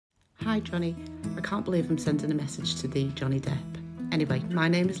Hi Johnny, I can't believe I'm sending a message to thee, Johnny Depp. Anyway, my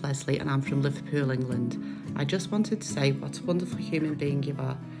name is Leslie and I'm from Liverpool, England. I just wanted to say what a wonderful human being you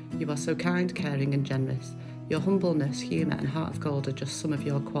are. You are so kind, caring and generous. Your humbleness, humour and heart of gold are just some of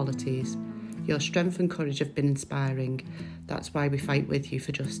your qualities. Your strength and courage have been inspiring. That's why we fight with you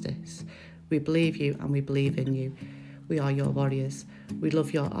for justice. We believe you and we believe in you. We are your warriors. We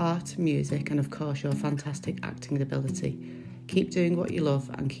love your art, music and of course your fantastic acting ability. Keep doing what you love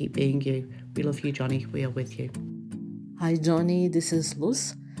and keep being you. We love you, Johnny. We are with you. Hi, Johnny. This is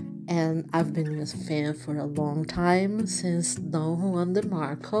Luz, and I've been a fan for a long time, since Don Juan de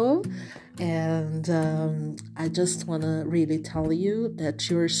Marco. And I just want to really tell you that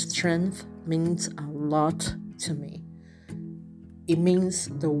your strength means a lot to me. It means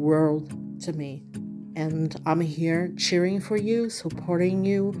the world to me. And I'm here cheering for you, supporting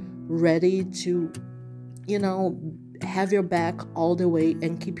you, ready to, have your back all the way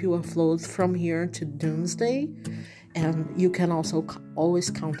and keep you afloat from here to doomsday. And you can also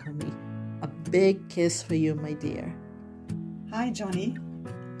always count on me. A big kiss for you, my dear. Hi, Johnny.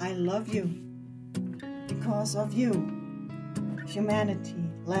 I love you because of you. Humanity,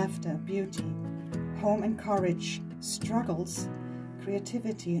 laughter, beauty, home and courage, struggles,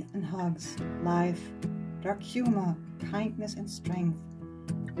 creativity and hugs, life, dark humor, kindness and strength,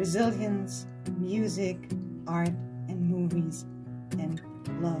 resilience, music, art and movies, and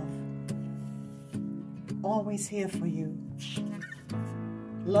love. Always here for you.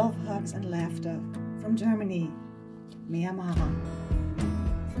 Love, hugs and laughter from Germany. Mia Mara.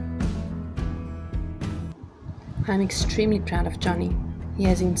 I'm extremely proud of Johnny. He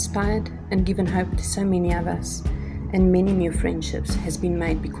has inspired and given hope to so many of us, and many new friendships has been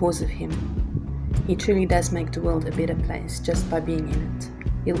made because of him. He truly does make the world a better place just by being in it.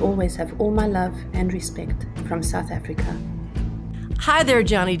 You'll always have all my love and respect from South Africa. Hi there,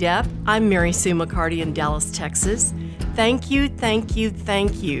 Johnny Depp. I'm Mary Sue McCarty in Dallas, Texas. Thank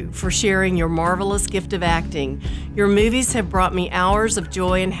you for sharing your marvelous gift of acting. Your movies have brought me hours of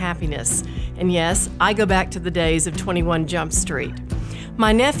joy and happiness. And yes, I go back to the days of 21 Jump Street.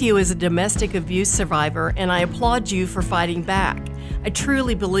 My nephew is a domestic abuse survivor, and I applaud you for fighting back. I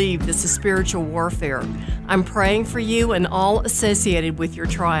truly believe this is spiritual warfare. I'm praying for you and all associated with your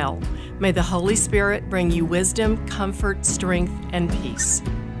trial. May the Holy Spirit bring you wisdom, comfort, strength, and peace.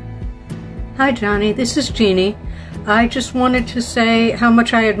 Hi, Johnny. This is Jeannie. I just wanted to say how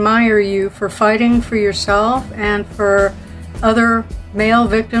much I admire you for fighting for yourself and for other male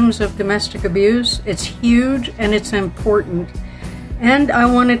victims of domestic abuse. It's huge and it's important. And I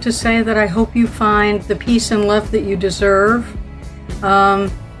wanted to say that I hope you find the peace and love that you deserve.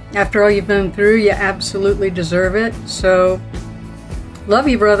 After all you've been through, you absolutely deserve it. So, love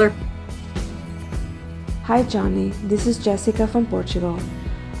you, brother. Hi Johnny, this is Jessica from Portugal.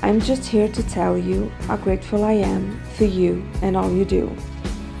 I'm just here to tell you how grateful I am for you and all you do.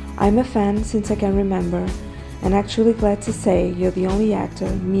 I'm a fan since I can remember, and actually glad to say you're the only actor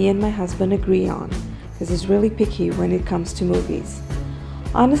me and my husband agree on, because he's really picky when it comes to movies.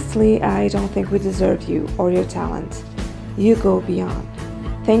 Honestly, I don't think we deserve you or your talent. You go beyond.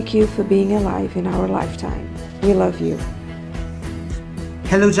 Thank you for being alive in our lifetime. We love you.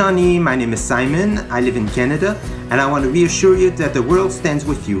 Hello Johnny, my name is Simon, I live in Canada, and I want to reassure you that the world stands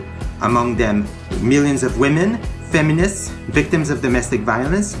with you. Among them, millions of women, feminists, victims of domestic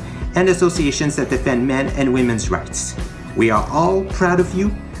violence, and associations that defend men and women's rights. We are all proud of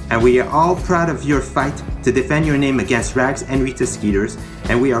you, and we are all proud of your fight to defend your name against rags and Rita Skeeters,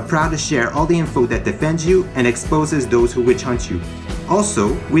 and we are proud to share all the info that defends you and exposes those who witch hunt you.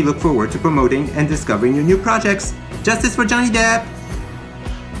 Also, we look forward to promoting and discovering your new projects. Justice for Johnny Depp!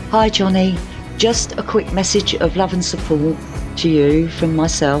 Hi Johnny, just a quick message of love and support to you from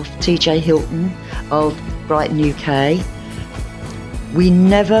myself, TJ Hilton of Brighton, UK. We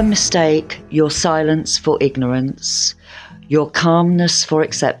never mistake your silence for ignorance, your calmness for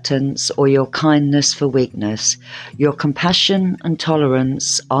acceptance, or your kindness for weakness. Your compassion and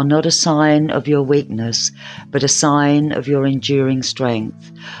tolerance are not a sign of your weakness, but a sign of your enduring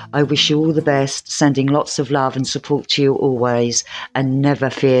strength. I wish you all the best, sending lots of love and support to you always, and never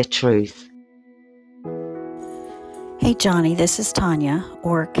fear truth. Hey Johnny, this is Tanya,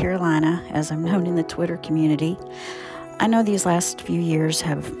 or Carolina, as I'm known in the Twitter community. I know these last few years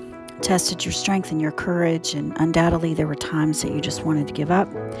have tested your strength and your courage, and undoubtedly there were times that you just wanted to give up.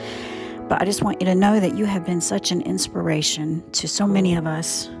 But I just want you to know that you have been such an inspiration to so many of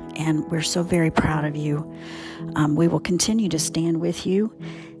us, and we're so very proud of you. We will continue to stand with you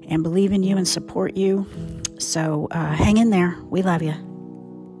and believe in you and support you. So hang in there. We love you.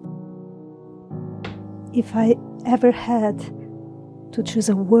 If I ever had to choose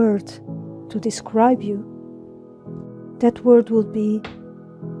a word to describe you, that word will be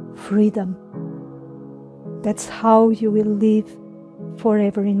freedom. That's how you will live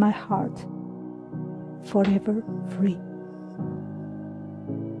forever in my heart, forever free.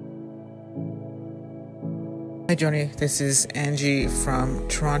 Hi Johnny, this is Angie from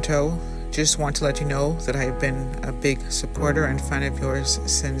Toronto. Just want to let you know that I have been a big supporter and fan of yours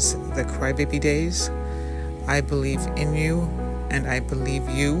since the Crybaby days. I believe in you and I believe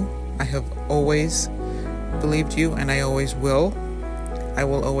you. I have always believed you and I always will. I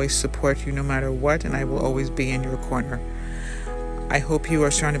will always support you no matter what, and I will always be in your corner. I hope you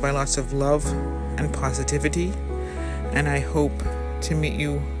are surrounded by lots of love and positivity, and I hope to meet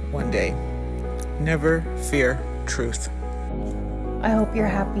you one day. Never fear truth. I hope you're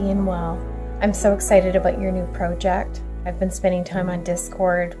happy and well. I'm so excited about your new project. I've been spending time on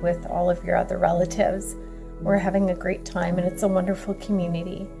Discord with all of your other relatives. We're having a great time and it's a wonderful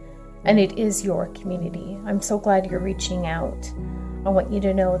community. And it is your community. I'm so glad you're reaching out. I want you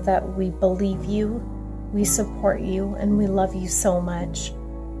to know that we believe you, we support you, and we love you so much.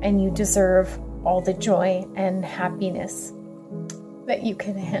 And you deserve all the joy and happiness that you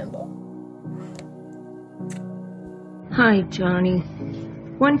can handle. Hi, Johnny.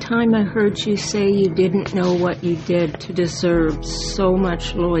 One time I heard you say you didn't know what you did to deserve so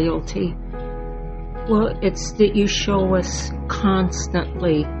much loyalty. Well, it's that you show us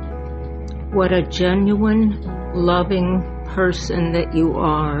constantly what a genuine, loving person that you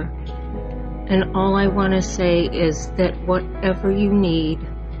are. And all I want to say is that whatever you need,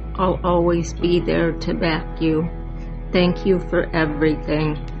 I'll always be there to back you. Thank you for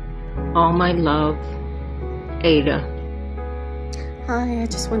everything. All my love, Ada. Hi, I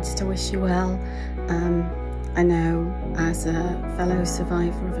just wanted to wish you well. I know as a fellow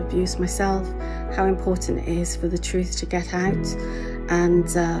survivor of abuse myself how important it is for the truth to get out and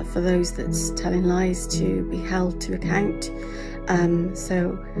for those that's telling lies to be held to account.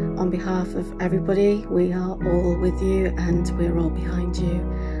 So on behalf of everybody, we are all with you and we're all behind you,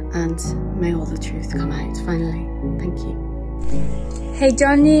 and may all the truth come out finally. Thank you. Hey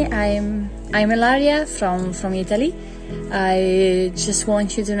Johnny, I'm Ilaria from Italy. I just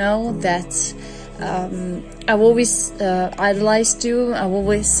want you to know that I've always idolized you, I've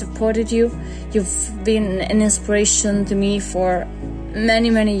always supported you. You've been an inspiration to me for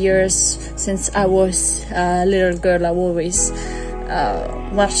many years. Since I was a little girl, I've always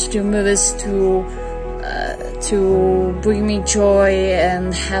watched your movies to bring me joy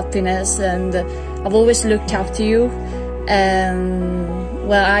and happiness, and I've always looked up to you. And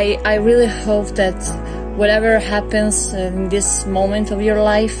well, I really hope that whatever happens in this moment of your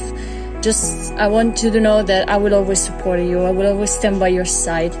life, just I want you to know that I will always support you. I will always stand by your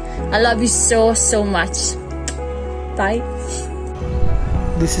side. I love you so much. Bye.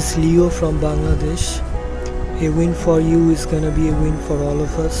 This is Leo from Bangladesh. A win for you is gonna be a win for all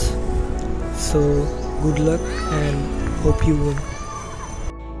of us. So good luck and hope you win.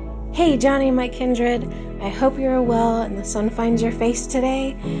 Hey Johnny, my kindred. I hope you're well and the sun finds your face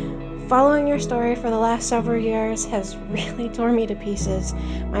today. Following your story for the last several years has really torn me to pieces.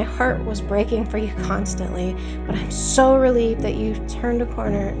 My heart was breaking for you constantly, but I'm so relieved that you turned a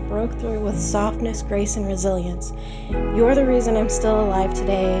corner and broke through with softness, grace, and resilience. You're the reason I'm still alive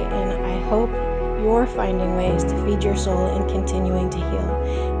today, and I hope you're finding ways to feed your soul and continuing to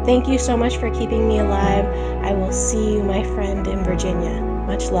heal. Thank you so much for keeping me alive. I will see you, my friend, in Virginia.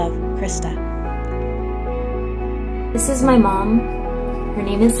 Much love, Krista. This is my mom. Her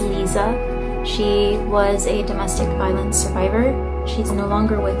name is Lisa. She was a domestic violence survivor. She's no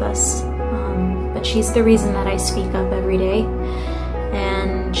longer with us, but she's the reason that I speak up every day.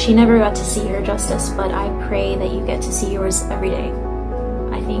 And she never got to see her justice, but I pray that you get to see yours every day.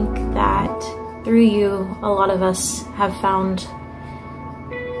 I think that through you, a lot of us have found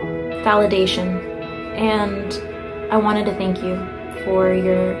validation, and I wanted to thank you for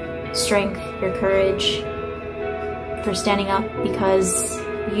your strength, your courage, for standing up, because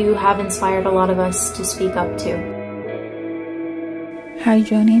you have inspired a lot of us to speak up too. Hi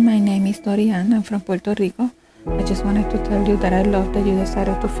Johnny, my name is Dorian. I'm from Puerto Rico. I just wanted to tell you that I love that you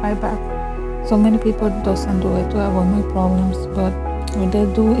decided to fight back. So many people doesn't do it to avoid my problems, but what they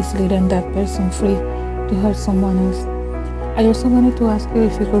do is letting that person free to hurt someone else. I also wanted to ask you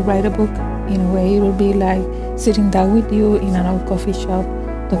if you could write a book. In a way, it would be like sitting down with you in an old coffee shop,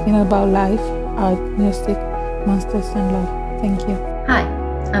 talking about life, art, music, monsters and love. Thank you. Hi,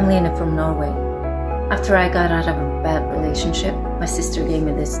 I'm Lena from Norway. After I got out of a bad relationship, my sister gave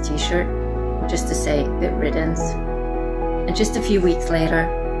me this t-shirt just to say good riddance. And just a few weeks later,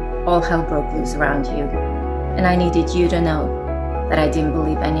 all hell broke loose around you. And I needed you to know that I didn't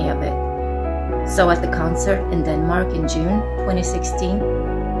believe any of it. So at the concert in Denmark in June 2016,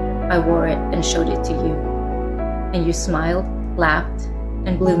 I wore it and showed it to you. And you smiled, laughed,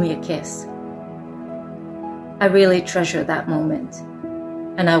 and blew me a kiss. I really treasure that moment,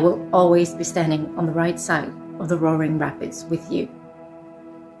 and I will always be standing on the right side of the roaring rapids with you.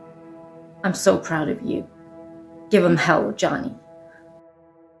 I'm so proud of you. Give 'em hell, Johnny.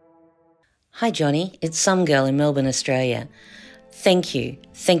 Hi Johnny, it's some girl in Melbourne, Australia. Thank you.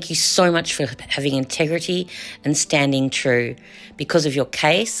 Thank you so much for having integrity and standing true. Because of your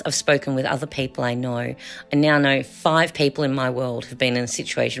case, I've spoken with other people I know. I now know 5 people in my world who've been in a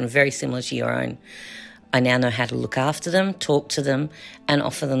situation very similar to your own. I now know how to look after them, talk to them, and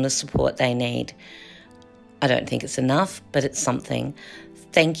offer them the support they need. I don't think it's enough, but it's something.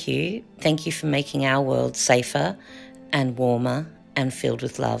 Thank you. Thank you for making our world safer and warmer and filled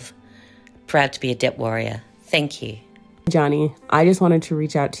with love. Proud to be a Depp warrior. Thank you. Johnny, I just wanted to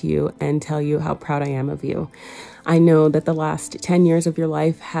reach out to you and tell you how proud I am of you. I know that the last 10 years of your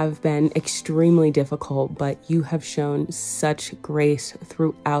life have been extremely difficult, but you have shown such grace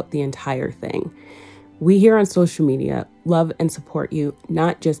throughout the entire thing. We here on social media love and support you,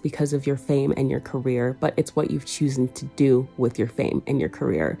 not just because of your fame and your career, but it's what you've chosen to do with your fame and your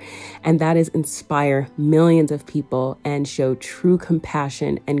career. And that is inspire millions of people and show true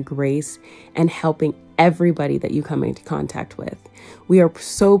compassion and grace and helping everybody that you come into contact with. We are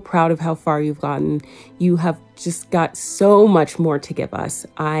so proud of how far you've gotten. You have just got so much more to give us.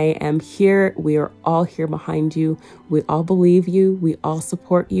 I am here. We are all here behind you. We all believe you. We all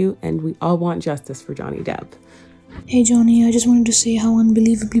support you. And we all want justice for Johnny Depp. Hey Johnny, I just wanted to say how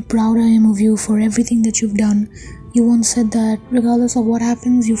unbelievably proud I am of you for everything that you've done. You once said that regardless of what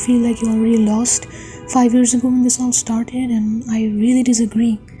happens, you feel like you already lost 5 years ago when this all started, and I really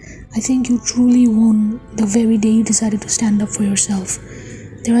disagree. I think you truly won the very day you decided to stand up for yourself.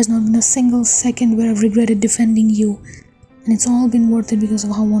 There has not been a single second where I've regretted defending you, and it's all been worth it because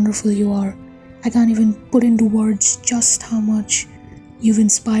of how wonderful you are. I can't even put into words just how much you've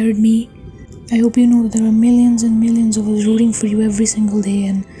inspired me. I hope you know that there are millions and millions of us rooting for you every single day,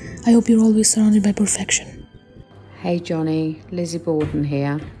 and I hope you're always surrounded by perfection. Hey Johnny, Lizzie Borden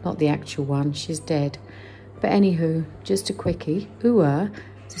here, not the actual one, she's dead. But anywho, just a quickie,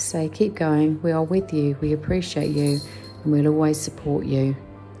 to say keep going, we are with you, we appreciate you, and we'll always support you.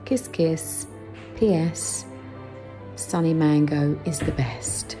 Kiss kiss. P.S. Sunny Mango is the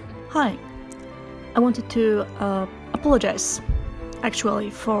best. Hi, I wanted to apologize actually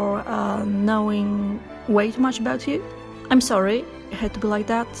for knowing way too much about you. I'm sorry it had to be like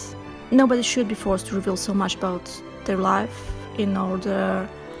that. Nobody should be forced to reveal so much about their life in order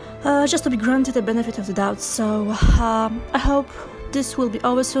just to be granted the benefit of the doubt. So I hope this will be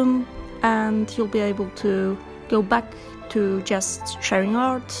over soon and you'll be able to go back to just sharing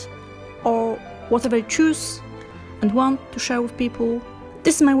art or whatever you choose and want to share with people.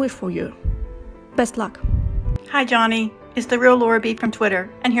 This is my wish for you. Best luck. Hi Johnny, it's the real Laura B from Twitter,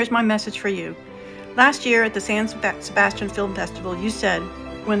 and here's my message for you. Last year at the San Sebastian Film Festival, you said,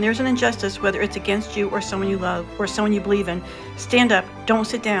 when there's an injustice, whether it's against you or someone you love or someone you believe in, stand up, don't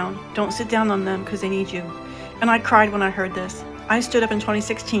sit down. Don't sit down on them because they need you. And I cried when I heard this. I stood up in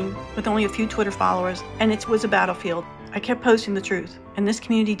 2016 with only a few Twitter followers, and it was a battlefield. I kept posting the truth, and this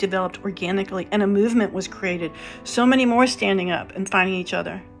community developed organically, and a movement was created. So many more standing up and finding each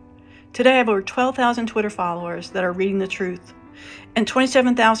other. Today I have over 12,000 Twitter followers that are reading the truth, and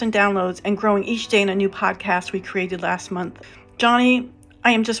 27,000 downloads, and growing each day in a new podcast we created last month. Johnny,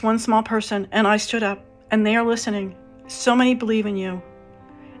 I am just one small person, and I stood up, and they are listening. So many believe in you,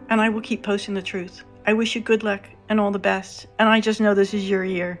 and I will keep posting the truth. I wish you good luck and all the best, and I just know this is your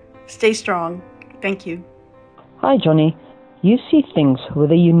year. Stay strong. Thank you. Hi Johnny, you see things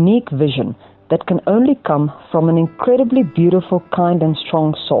with a unique vision that can only come from an incredibly beautiful, kind and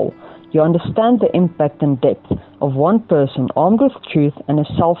strong soul. You understand the impact and depth of one person armed with truth and a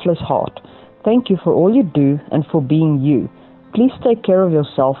selfless heart. Thank you for all you do and for being you. Please take care of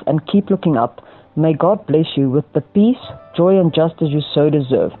yourself and keep looking up. May God bless you with the peace, joy and justice you so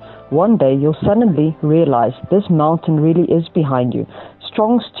deserve. One day you'll suddenly realize this mountain really is behind you.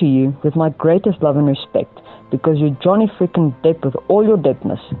 Strongs to you with my greatest love and respect, because you're Johnny freaking Depp with all your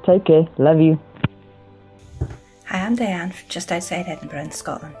Deppness. Take care. Love you. Hi, I'm Diane, just outside Edinburgh in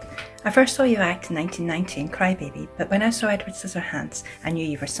Scotland. I first saw you act in 1990 in Crybaby, but when I saw Edward Scissorhands, I knew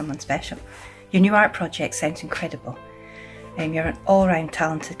you were someone special. Your new art project sounds incredible. You're an all-round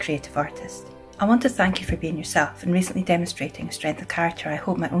talented creative artist. I want to thank you for being yourself and recently demonstrating a strength of character I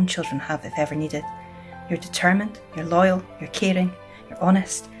hope my own children have if ever needed. You're determined, you're loyal, you're caring, you're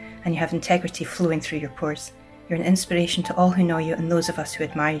honest, and you have integrity flowing through your pores. You're an inspiration to all who know you and those of us who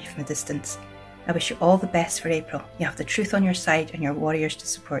admire you from a distance. I wish you all the best for April. You have the truth on your side and your warriors to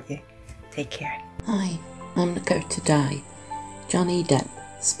support you. Take care. Hi, I'm Lakota Dai. Johnny Depp,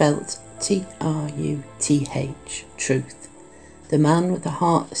 spelt Truth. Truth. The man with a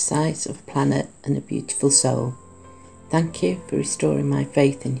heart the size of a planet and a beautiful soul. Thank you for restoring my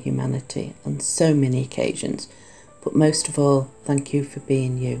faith in humanity on so many occasions, but most of all, thank you for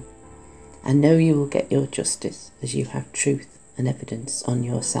being you. I know you will get your justice as you have truth and evidence on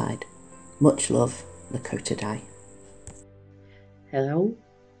your side. Much love, Lakota Dai. Hello.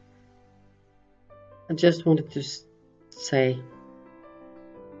 I just wanted to say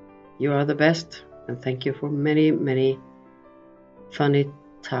you are the best, and thank you for many funny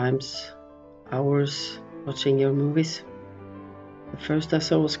times, hours watching your movies. The first I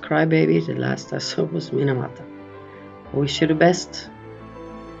saw was Cry Baby, the last I saw was Minamata. I wish you the best.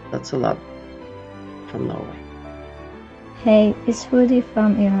 That's a lot from Norway. Hey, it's Rudy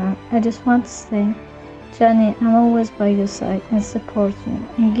from Iran. I just want to say, Johnny, I'm always by your side and support you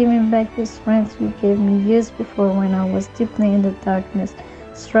and giving back the strength you gave me years before when I was deeply in the darkness,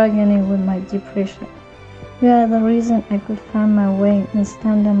 struggling with my depression. You are the reason I could find my way and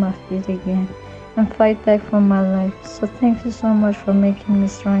stand on my feet again and fight back for my life. So thank you so much for making me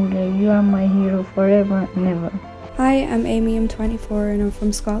stronger. You are my hero forever and ever. Hi, I'm Amy, I'm 24 and I'm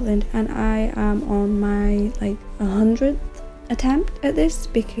from Scotland, and I am on my 100th attempt at this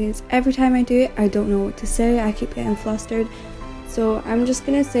because every time I do it I don't know what to say. I keep getting flustered, so I'm just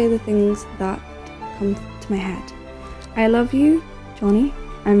gonna say the things that come to my head. I love you, Johnny.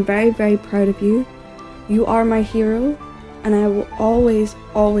 I'm very proud of you. You are my hero, and I will always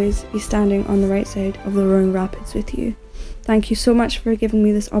be standing on the right side of the Roaring Rapids with you. Thank you so much for giving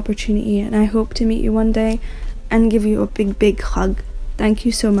me this opportunity, and I hope to meet you one day and give you a big hug. Thank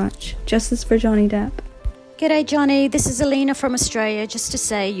you so much. Justice for Johnny Depp. G'day Johnny, this is Alina from Australia. Just to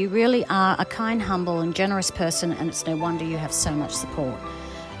say, you really are a kind, humble and generous person, and it's no wonder you have so much support.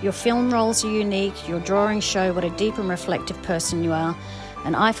 Your film roles are unique, your drawings show what a deep and reflective person you are,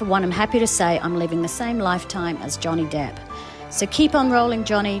 and I for one am happy to say I'm living the same lifetime as Johnny Depp. So keep on rolling,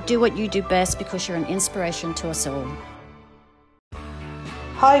 Johnny, do what you do best because you're an inspiration to us all.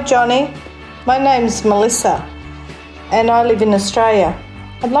 Hi Johnny, my name's Melissa and I live in Australia.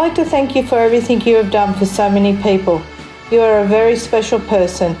 I'd like to thank you for everything you have done for so many people. You are a very special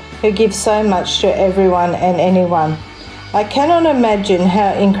person who gives so much to everyone and anyone. I cannot imagine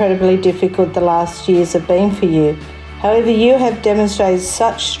how incredibly difficult the last years have been for you. However, you have demonstrated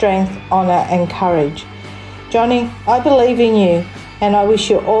such strength, honour and courage. Johnny, I believe in you and I wish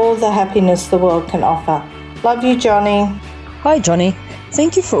you all the happiness the world can offer. Love you, Johnny. Hi, Johnny.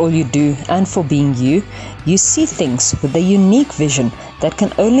 Thank you for all you do and for being you. You see things with a unique vision that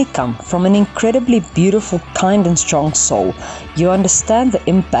can only come from an incredibly beautiful, kind and strong soul. You understand the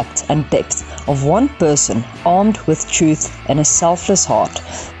impact and depth of one person armed with truth and a selfless heart.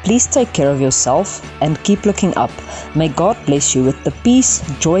 Please take care of yourself and keep looking up. May God bless you with the peace,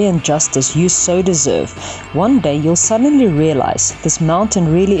 joy and justice you so deserve. One day you'll suddenly realize this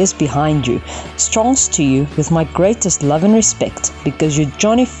mountain really is behind you. Strongs to you with my greatest love and respect, because you're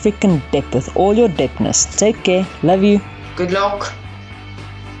Johnny freaking Depp with all your Deppness. Take care. Love you. Good luck.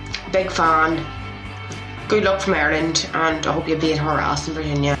 Big fan. Good luck from Ireland, and I hope you beat her ass in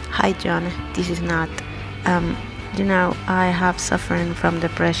Virginia. Hi John, this is Nat. I have suffering from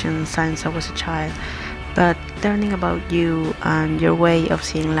depression since I was a child, but learning about you and your way of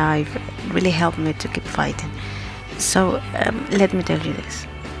seeing life really helped me to keep fighting. So let me tell you this.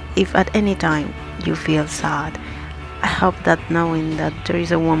 If at any time you feel sad, I hope that knowing that there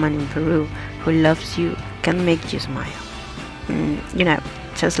is a woman in Peru who loves you can make you smile.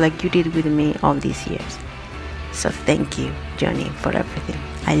 Just like you did with me all these years. So thank you, Johnny, for everything.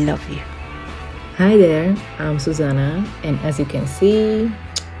 I love you. Hi there, I'm Susanna, and as you can see,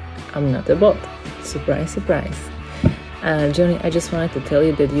 I'm not a bot. Surprise, surprise. Johnny, I just wanted to tell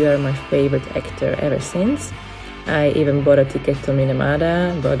you that you are my favorite actor ever since. I even bought a ticket to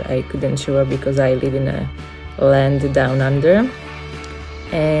Minamata, but I couldn't show up because I live in a land down under.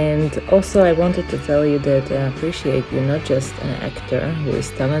 And also I wanted to tell you that I appreciate you, not just an actor who is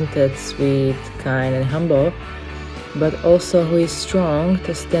talented, sweet, kind and humble, but also who is strong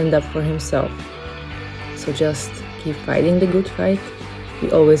to stand up for himself. So just keep fighting the good fight.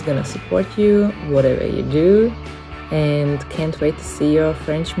 We're always gonna support you, whatever you do, and can't wait to see your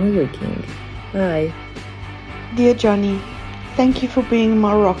French movie king. Bye. Dear Johnny, thank you for being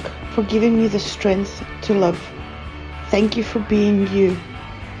my rock, for giving me the strength to love. Thank you for being you.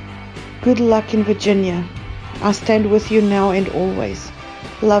 Good luck in Virginia. I stand with you now and always.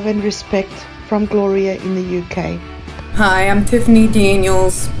 Love and respect from Gloria in the UK. Hi, I'm Tiffany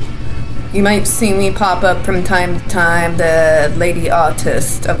Daniels. You might see me pop up from time to time, the lady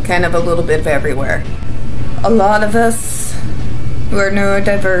autist. I'm kind of a little bit of everywhere. A lot of us who are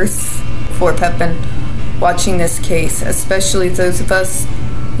neurodiverse for Pepin watching this case, especially those of us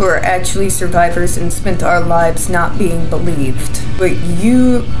who are actually survivors and spent our lives not being believed. But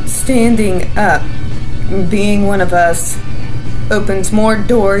you standing up, being one of us, opens more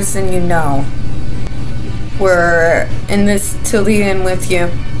doors than you know. We're in this till the end with you.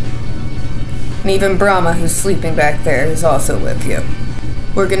 And even Brahma, who's sleeping back there, is also with you.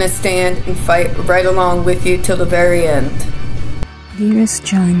 We're gonna stand and fight right along with you till the very end. Dearest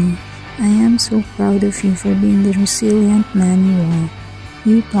Johnny, I am so proud of you for being the resilient man you are.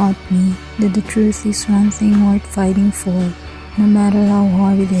 You taught me that the truth is one thing worth fighting for, no matter how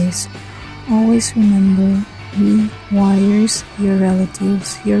hard it is. Always remember, we, warriors, your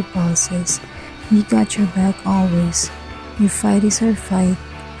relatives, your bosses, we got your back always. Your fight is our fight,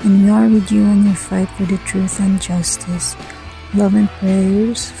 and we are with you on your fight for the truth and justice. Love and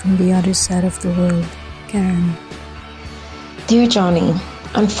prayers from the other side of the world. Karen. Dear Johnny,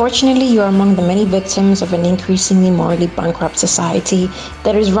 unfortunately you are among the many victims of an increasingly morally bankrupt society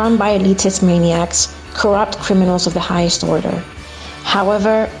that is run by elitist maniacs, corrupt criminals of the highest order.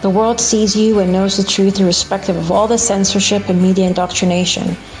 However, the world sees you and knows the truth irrespective of all the censorship and media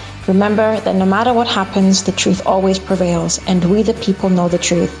indoctrination. Remember that no matter what happens, the truth always prevails, and we the people know the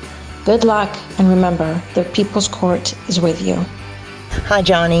truth. Good luck, and remember, the People's Court is with you. Hi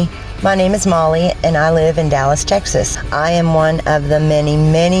Johnny, my name is Molly and I live in Dallas, Texas. I am one of the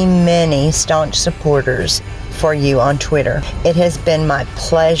many staunch supporters for you on Twitter. It has been my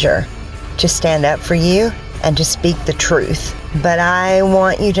pleasure to stand up for you and to speak the truth. But I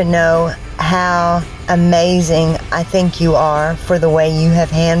want you to know how amazing I think you are for the way you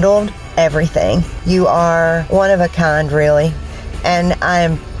have handled everything. You are one of a kind, really, and I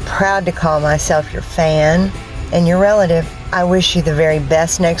am proud to call myself your fan and your relative. I wish you the very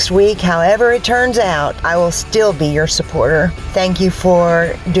best next week. However it turns out, I will still be your supporter. Thank you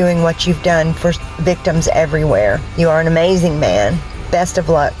for doing what you've done for victims everywhere. You are an amazing man. Best of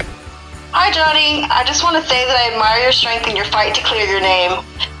luck. Hi Johnny, I just want to say that I admire your strength in your fight to clear your name.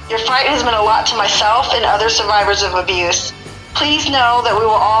 Your fight has meant a lot to myself and other survivors of abuse. Please know that we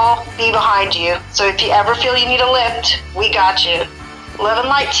will all be behind you, so if you ever feel you need a lift, we got you. Love and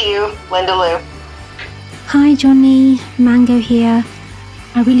light to you, Linda Lou. Hi Johnny, Mango here.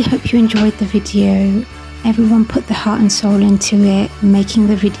 I really hope you enjoyed the video. Everyone put their heart and soul into it, making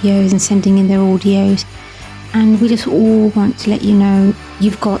the videos and sending in their audios. And we just all want to let you know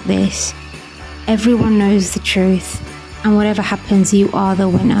you've got this. Everyone knows the truth, and whatever happens, you are the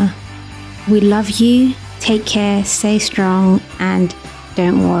winner. We love you, take care, stay strong, and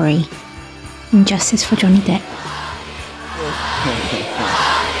don't worry. And justice for Johnny Depp.